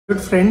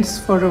Good friends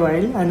for a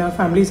while, and our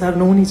families have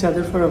known each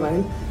other for a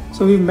while.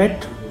 So we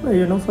met,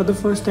 for the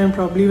first time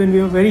probably when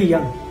we were very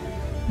young.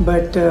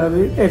 But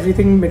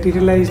everything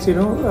materialized,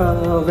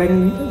 when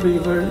we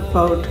were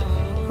about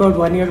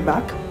 1 year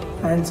back.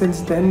 And since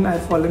then,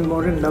 I've fallen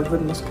more in love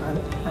with Muskan.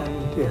 And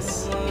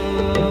yes.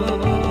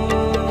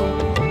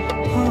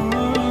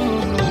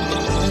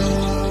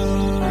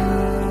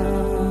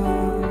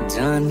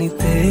 जानी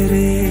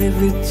तेरे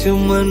विच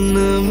मन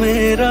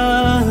मेरा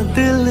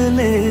दिल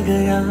ले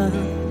गया,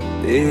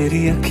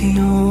 तेरी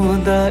अखियों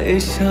दा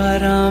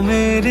इशारा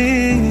मेरी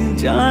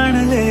जान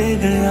ले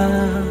गया।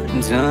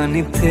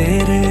 जानी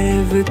तेरे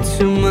विच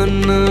मन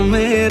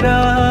मेरा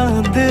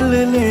दिल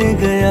ले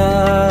गया,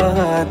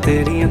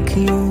 तेरी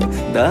अखियों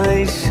दा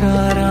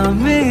इशारा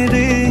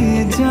मेरी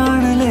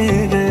जान ले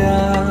गया।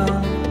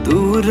 तू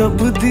रब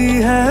दी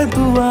है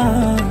दुआ,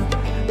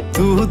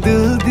 तू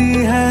दिल दी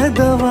है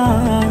दवा,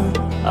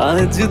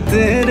 आज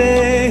तेरे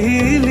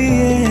ही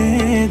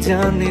लिए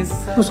जाने।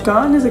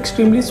 Muskan is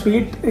extremely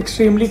sweet,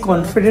 extremely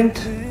confident,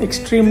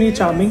 extremely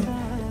charming,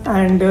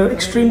 and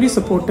extremely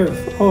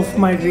supportive of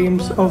my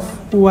dreams, of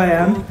who I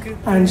am,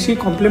 and she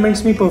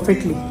compliments me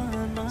perfectly.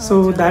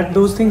 So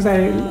those things I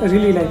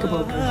really like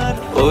about her.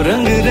 ओ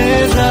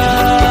रंगरेज़ा,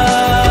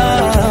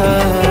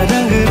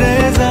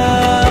 रंगरेज़ा,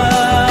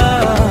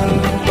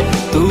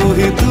 तू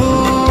ही तू।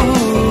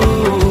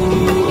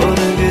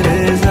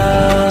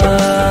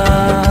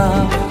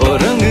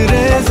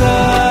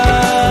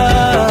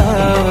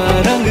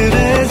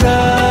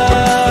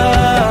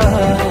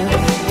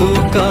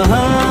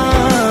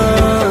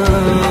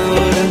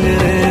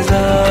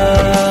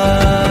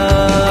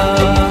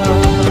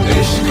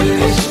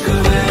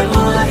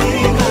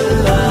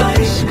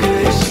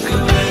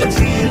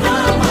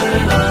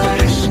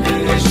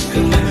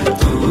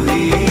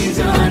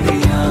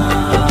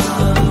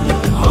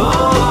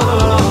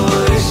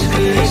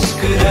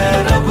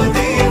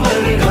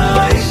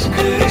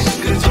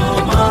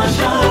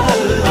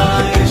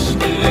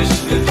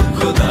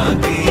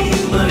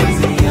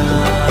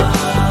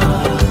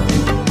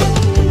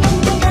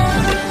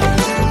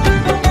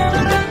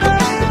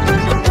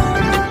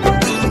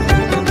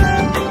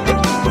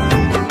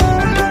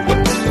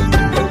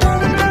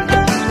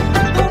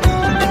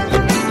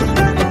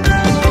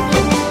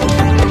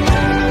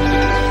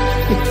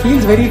 It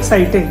feels very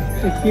exciting.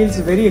 It feels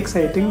very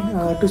exciting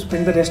to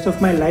spend the rest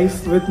of my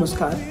life with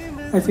Muskan.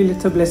 I feel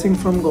it's a blessing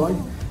from God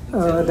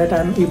that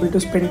I'm able to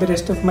spend the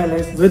rest of my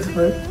life with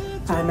her,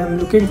 and I'm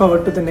looking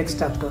forward to the next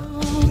chapter.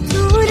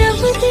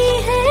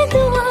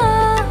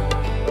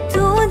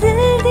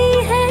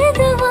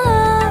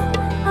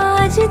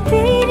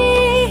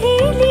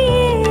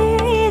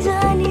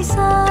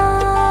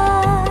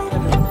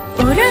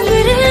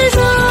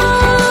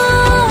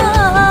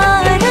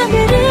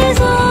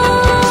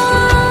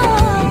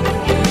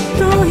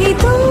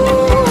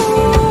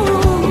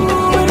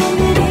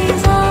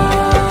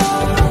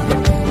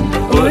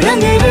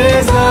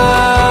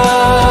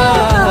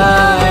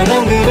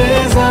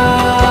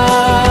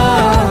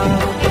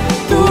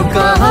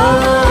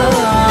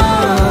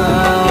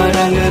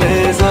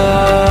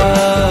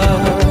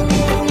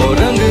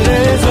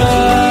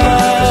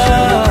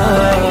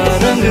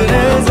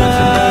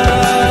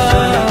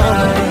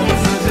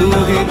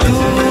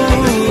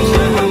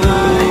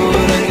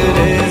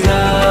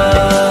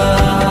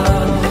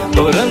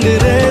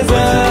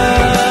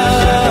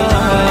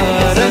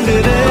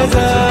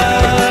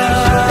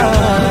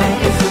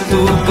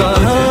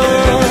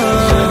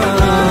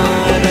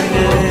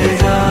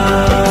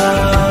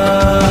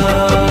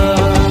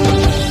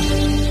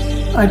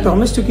 I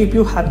promise to keep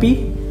you happy,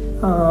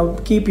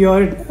 keep your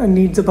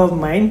needs above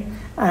mine,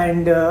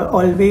 and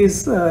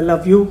always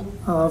love you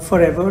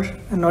forever,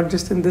 and not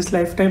just in this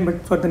lifetime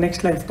but for the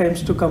next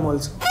lifetimes to come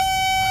also.